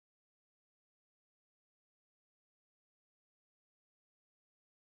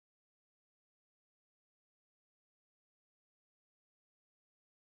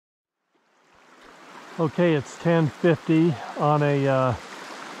Okay, it's 10:50 on a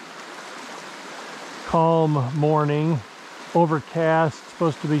calm morning, overcast,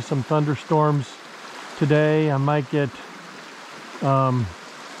 supposed to be some thunderstorms today. I might get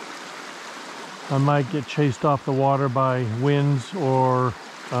chased off the water by winds or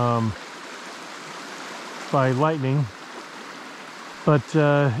by lightning. But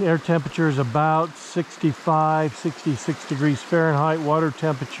air temperature is about 65, 66 degrees Fahrenheit. Water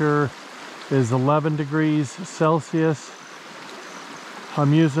temperature is 11 degrees Celsius.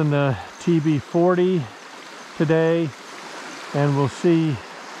 I'm using the TB40 today, and we'll see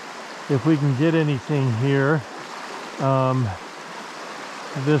if we can get anything here.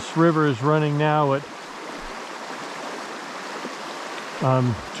 This river is running now at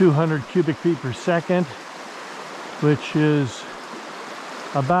 200 cubic feet per second, which is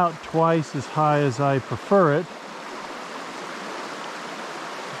about twice as high as I prefer it.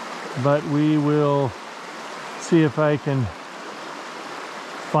 But we will see if I can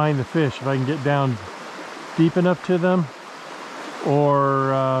find the fish, if I can get down deep enough to them,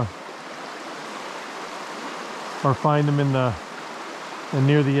 or find them in the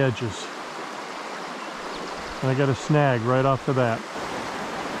near the edges. And I got a snag right off the bat.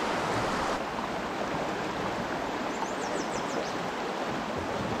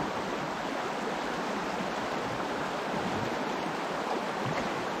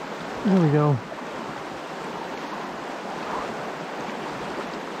 There we go.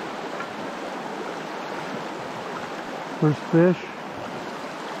 First fish.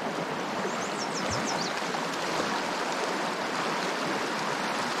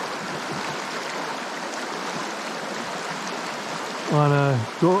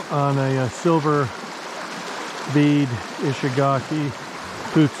 On a silver bead Ishigaki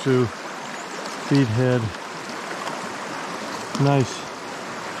Kutsu bead head. Nice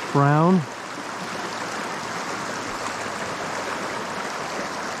brown.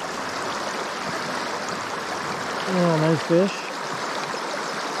 Oh, nice fish.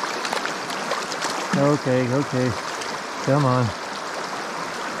 Okay. Come on.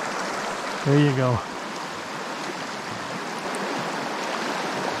 There you go.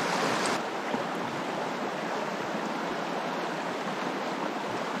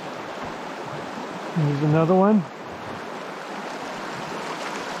 Here's another one.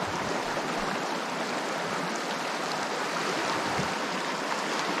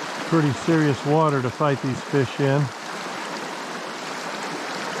 Pretty serious water to fight these fish in.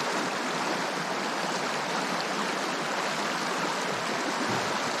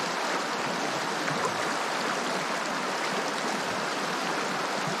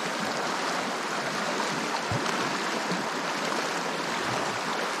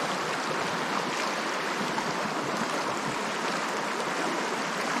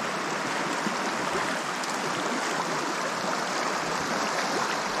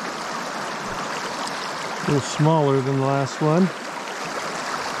 A little smaller than the last one.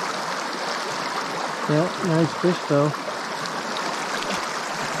 Yeah, nice fish though.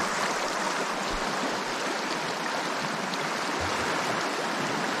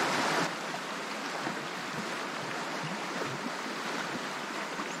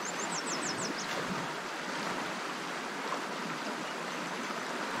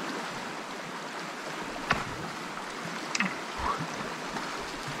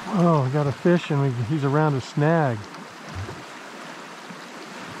 Oh, we got a fish and he's around a snag.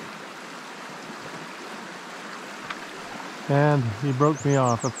 And he broke me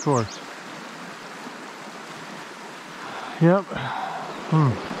off, of course. Yep.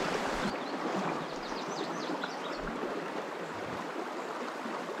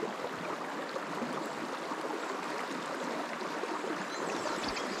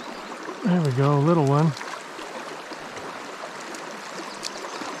 There we go, a little one.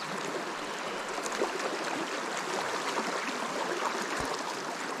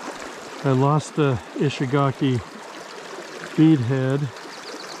 I lost the Ishigaki bead head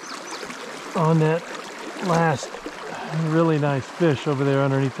on that last really nice fish over there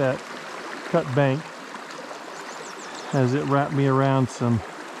underneath that cut bank, as it wrapped me around some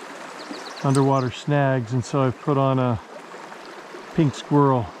underwater snags, and so I've put on a pink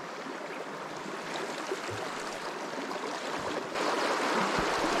squirrel.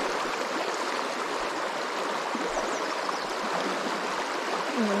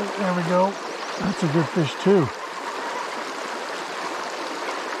 There we go. That's a good fish too.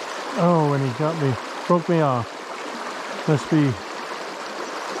 Oh, and he got me, broke me off. Must be,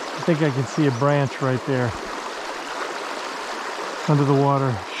 I think I can see a branch right there under the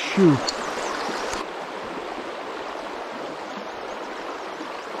water. Shoot.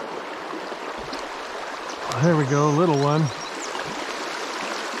 there we go, a little one.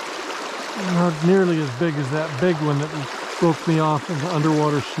 Not nearly as big as that big one that broke me off in the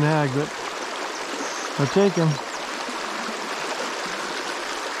underwater snag, but I'll take him.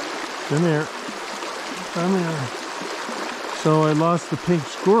 Come here. Come here. So I lost the pink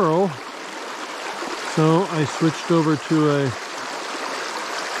squirrel, so I switched over to a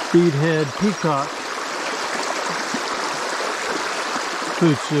beadhead peacock.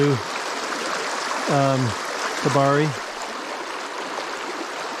 Futsu Kabari.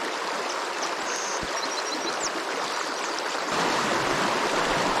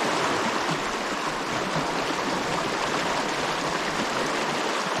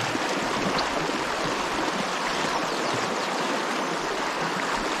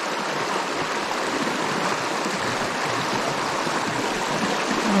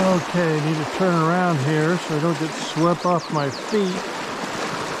 Okay, I need to turn around here so I don't get swept off my feet.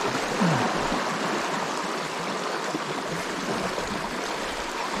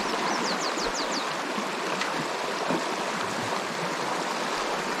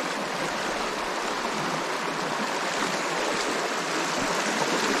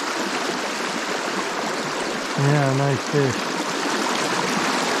 Yeah, nice fish.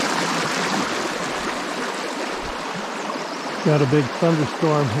 Got a big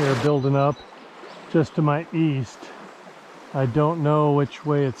thunderstorm here building up just to my east. I don't know which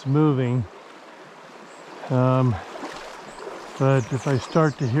way it's moving, but if I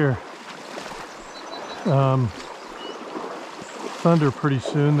start to hear thunder pretty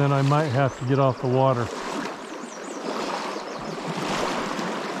soon, then I might have to get off the water.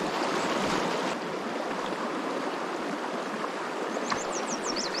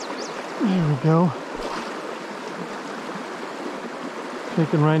 There we go.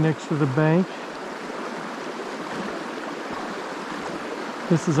 Taken right next to the bank.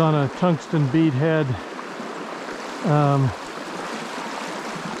 This is on a tungsten beadhead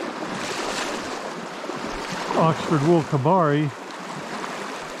Oxford wool kabari,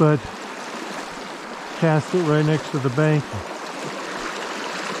 but cast it right next to the bank.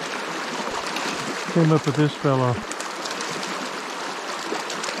 Came up with this fellow.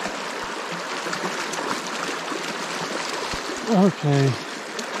 Okay,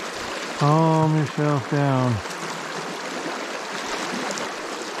 calm yourself down.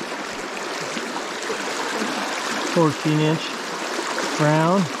 "14-inch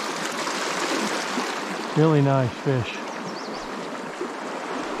brown." Really nice fish.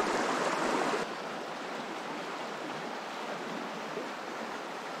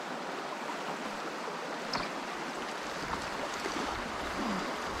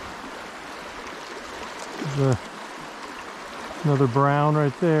 There's another brown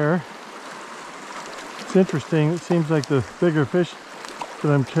right there. It's interesting, it seems like the bigger fish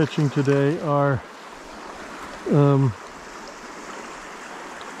that I'm catching today are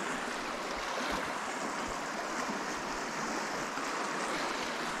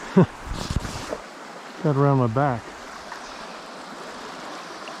got around my back,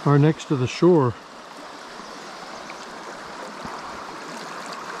 are next to the shore.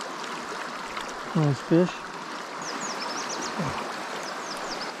 Nice fish.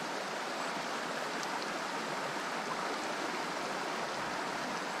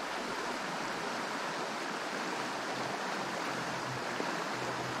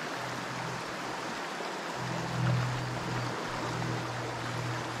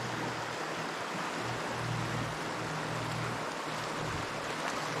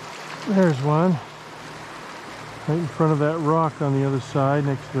 There's one right in front of that rock on the other side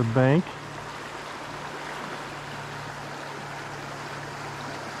next to the bank.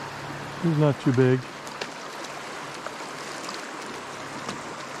 He's not too big.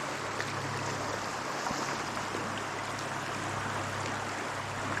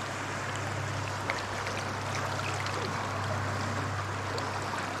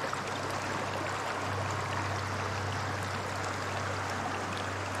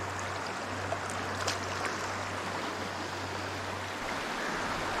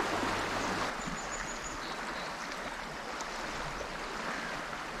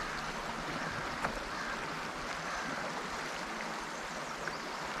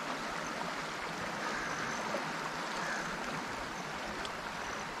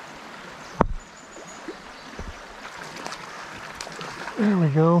 There we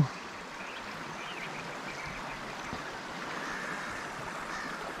go.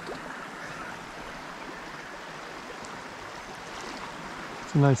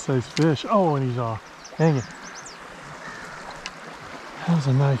 It's a nice sized fish. Oh, and he's off. Dang it. That was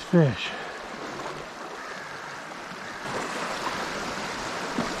a nice fish.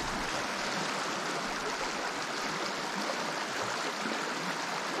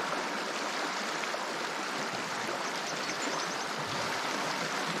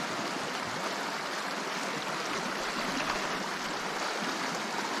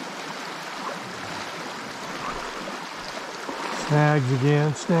 Snags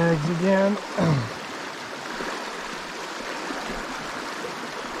again, snags again.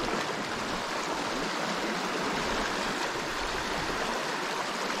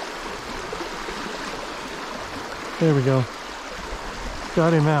 There we go.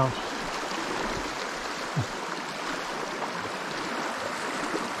 Got him out.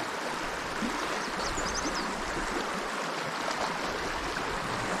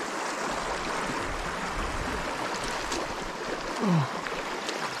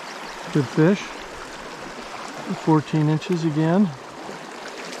 Good fish. 14 inches again.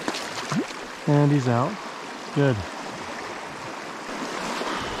 And he's out. Good.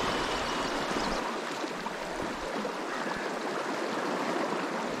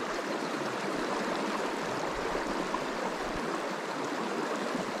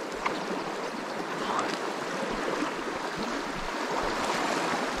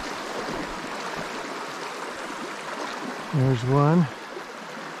 There's one.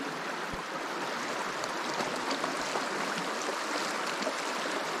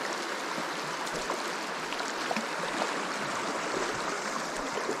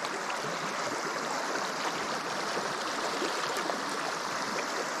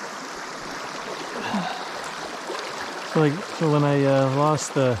 So when I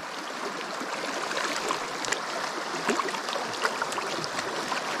lost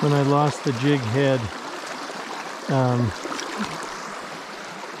the jig head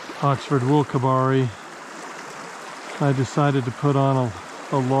Oxford wool kabari, I decided to put on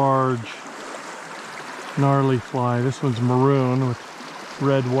a large gnarly fly. This one's maroon with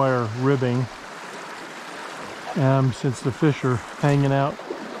red wire ribbing. Since the fish are hanging out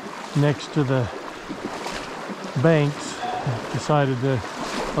next to the banks, I decided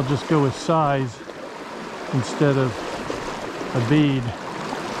I'll just go with size instead of a bead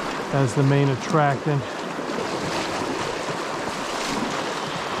as the main attractant.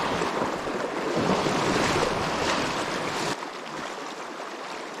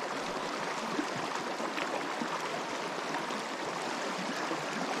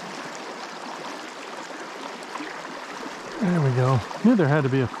 There we go. Knew there had to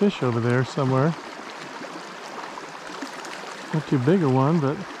be a fish over there somewhere. Not too big a one,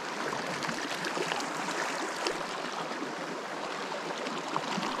 but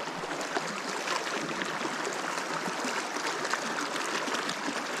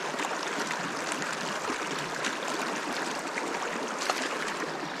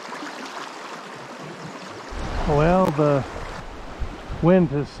well, the wind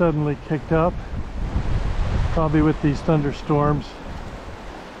has suddenly kicked up, probably with these thunderstorms.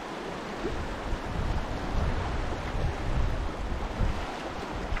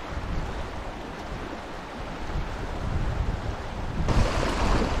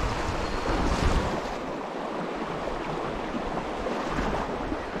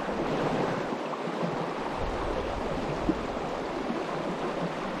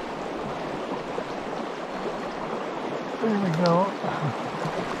 There we go.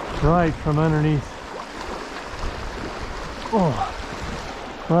 Right from underneath. Oh,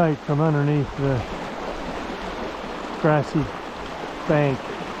 right from underneath the grassy bank.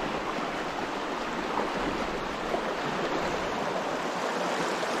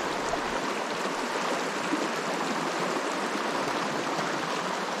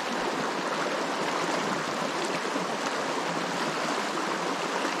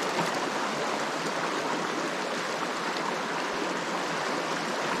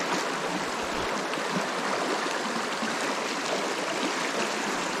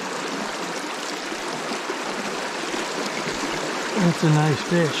 That's a nice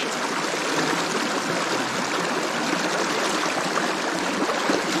fish.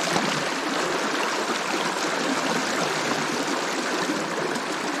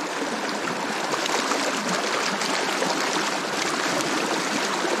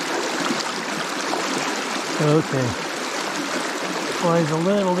 Okay. Well, he's a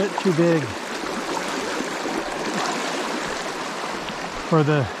little bit too big for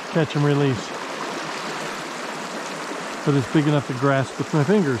the catch and release. But it's big enough to grasp with my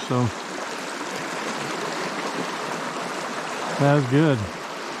fingers, so that was good.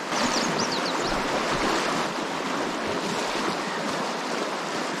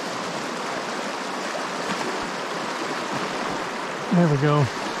 There we go.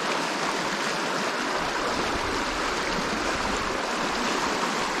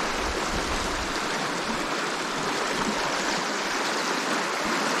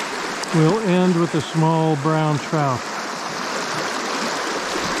 We'll end with a small brown trout.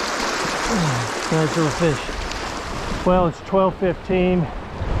 Nice little fish. Well, it's 12:15.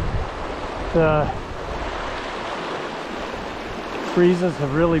 breezes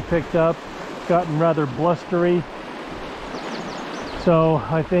have really picked up, gotten rather blustery. So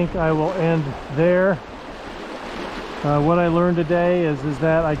I think I will end there. What I learned today is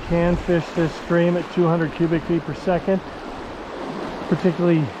that I can fish this stream at 200 cubic feet per second,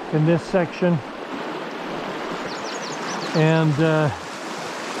 particularly in this section. And the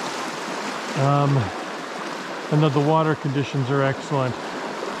water conditions are excellent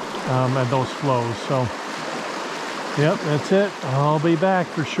at those flows. So, yep, that's it. I'll be back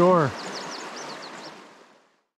for sure.